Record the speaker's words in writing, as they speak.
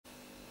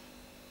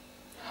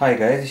Hi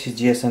guys, this is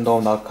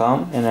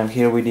gsndome.com and I'm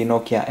here with the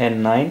Nokia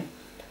N9.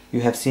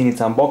 You have seen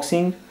its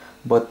unboxing,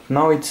 but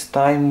now it's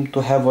time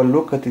to have a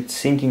look at its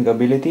syncing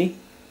ability.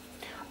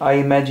 I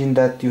imagine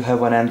that you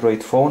have an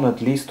Android phone, at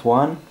least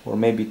one or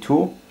maybe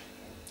two.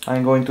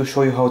 I'm going to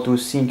show you how to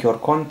sync your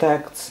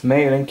contacts,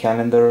 mail and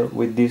calendar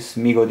with this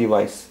MiGo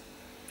device.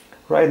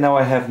 Right now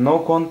I have no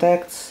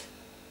contacts,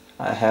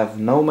 I have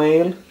no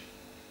mail,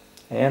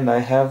 and I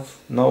have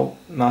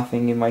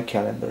nothing in my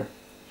calendar.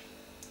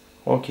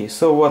 Okay,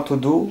 so what to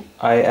do?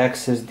 I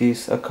access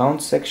this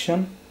account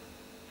section,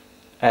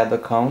 add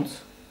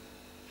accounts.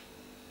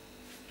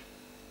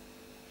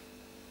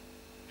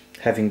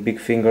 Having big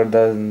finger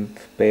doesn't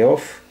pay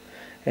off.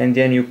 And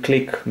then you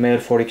click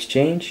mail for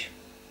exchange.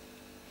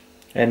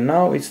 And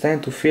now it's time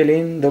to fill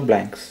in the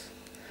blanks.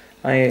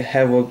 I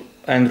have a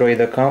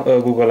Android account, a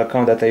Google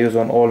account that I use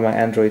on all my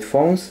Android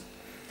phones,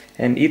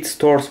 and it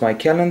stores my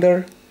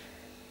calendar.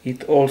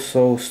 It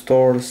also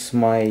stores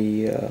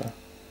my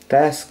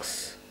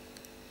tasks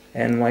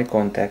and my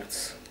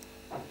contacts.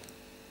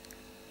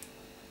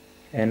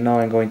 And now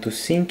I'm going to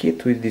sync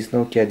it with this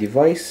Nokia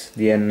device,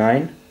 the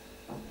N9,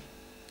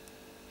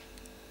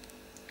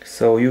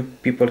 so you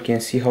people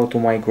can see how to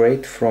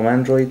migrate from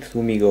Android to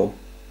MiGo.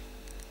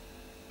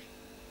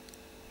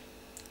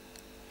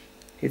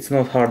 It's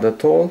not hard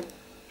at all.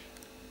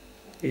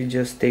 It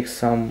just takes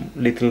some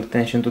little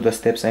attention to the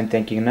steps I'm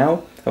taking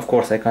now. Of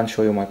course I can't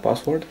show you my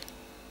password.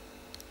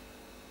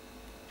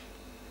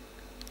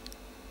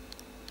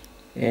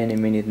 Any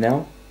minute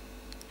now.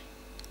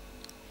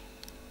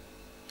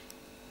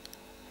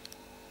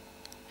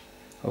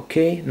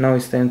 Okay, now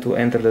it's time to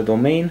enter the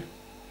domain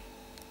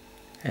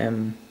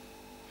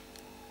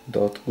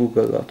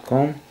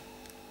m.google.com,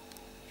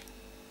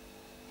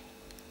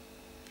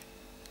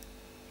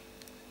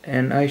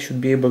 and I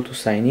should be able to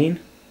sign in.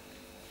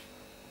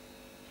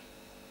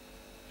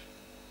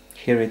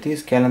 Here it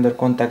is, calendar,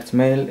 contacts,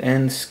 mail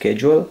and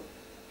schedule.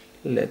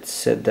 Let's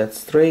set that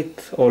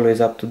straight.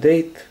 Always up to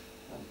date.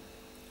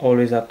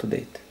 Always up to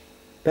date.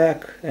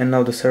 Back, and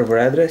now the server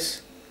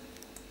address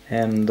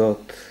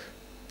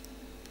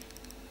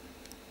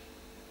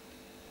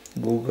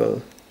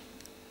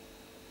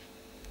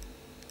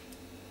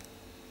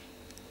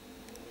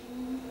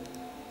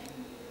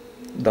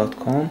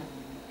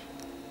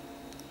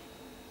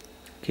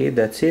Okay,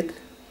 that's it.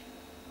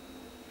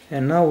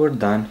 And now we're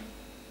done.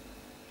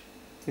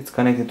 It's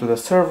connected to the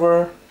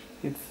server.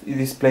 It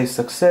displays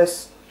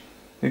success.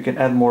 You can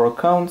add more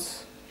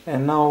accounts.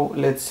 And now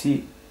let's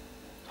see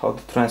how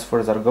the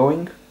transfers are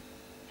going.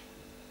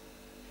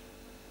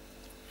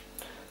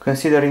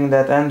 Considering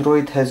that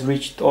Android has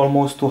reached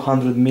almost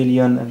 200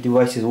 million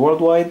devices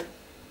worldwide,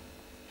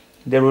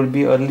 there will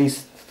be at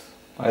least,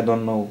 I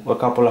don't know, a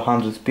couple of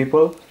hundred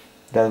people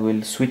that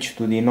will switch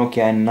to the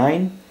Nokia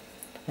N9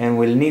 and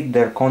will need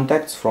their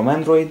contacts from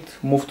Android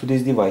moved to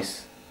this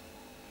device.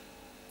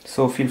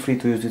 So feel free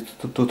to use the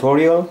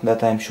tutorial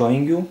that I'm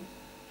showing you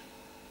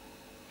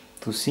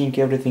to sync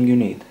everything you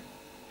need.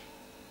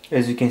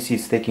 As you can see,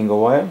 it's taking a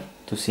while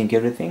to sync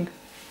everything.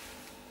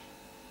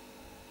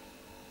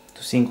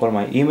 To sync all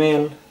my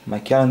email, my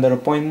calendar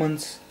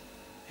appointments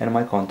and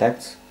my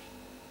contacts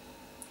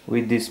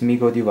with this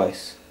MiGo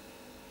device.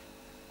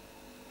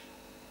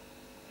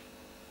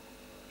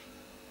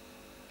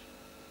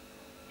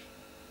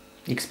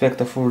 Expect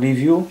a full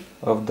review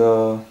of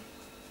the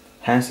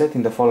handset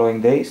in the following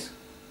days.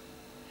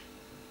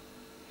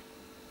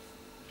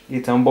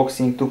 Its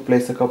unboxing took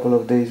place a couple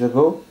of days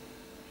ago.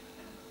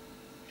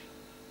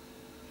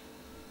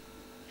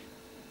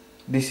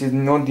 This is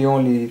not the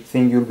only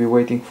thing you'll be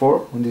waiting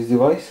for on this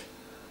device,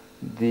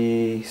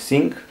 the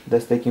sync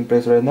that's taking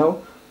place right now.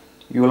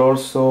 You will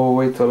also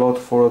wait a lot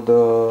for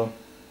the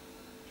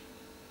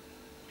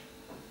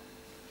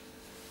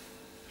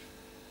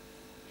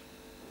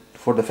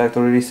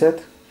factory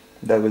reset.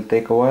 That will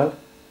take a while.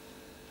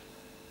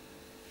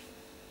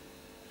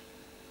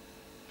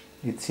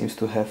 It seems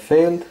to have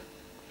failed.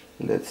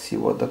 Let's see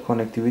what the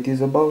connectivity is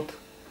about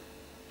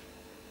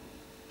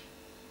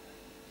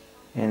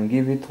and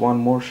give it one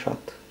more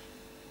shot.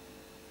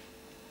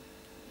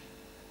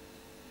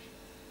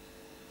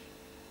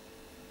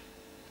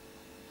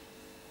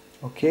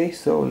 Okay,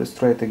 so let's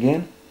try it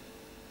again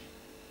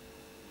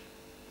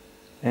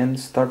and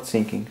start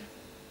syncing.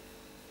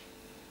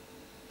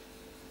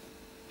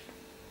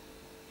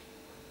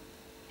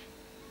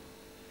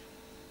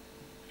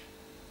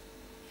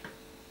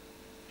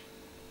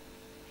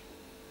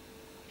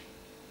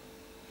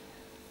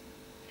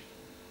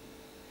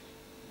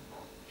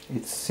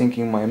 It's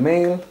syncing my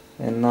mail,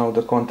 and now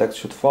the contacts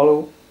should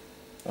follow,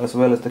 as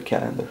well as the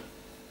calendar.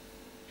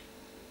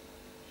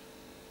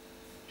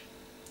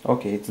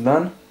 Okay, it's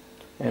done,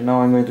 and now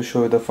I'm going to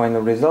show you the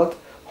final result.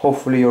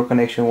 Hopefully your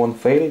connection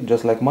won't fail,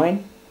 just like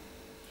mine.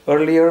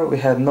 Earlier we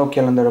had no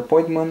calendar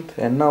appointment,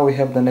 and now we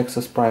have the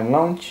Nexus Prime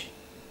launch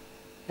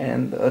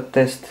and a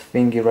test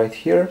thingy right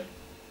here.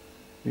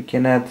 You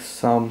can add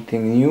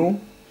something new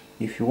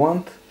if you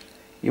want.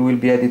 It will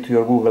be added to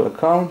your Google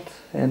account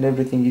and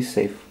everything is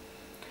safe.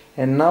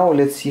 And now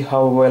let's see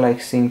how well I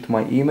synced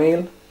my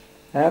email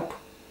app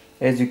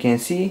As you can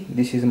see,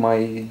 this is my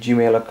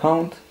Gmail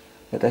account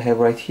that I have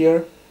right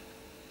here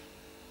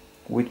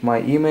with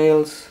my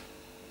emails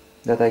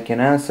that I can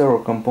answer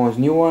or compose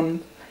new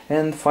ones.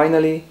 And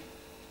finally,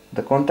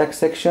 the contact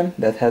section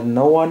that had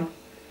no one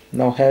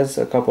now has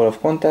a couple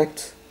of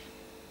contacts.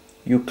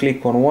 You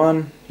click on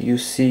one, you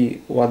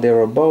see what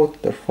they're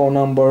about, their phone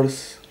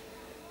numbers,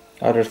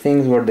 other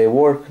things, where they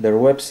work, their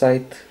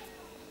website,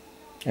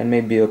 and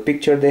maybe a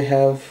picture they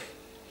have,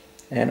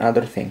 and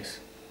other things.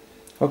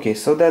 Okay,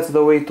 so that's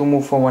the way to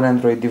move from an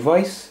Android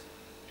device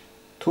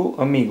to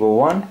Amigo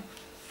one.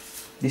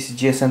 This is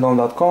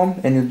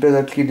gsndom.com, and you'd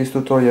better keep this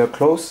tutorial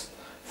close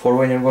for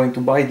when you're going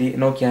to buy the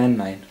Nokia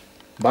N9.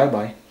 Bye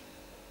bye.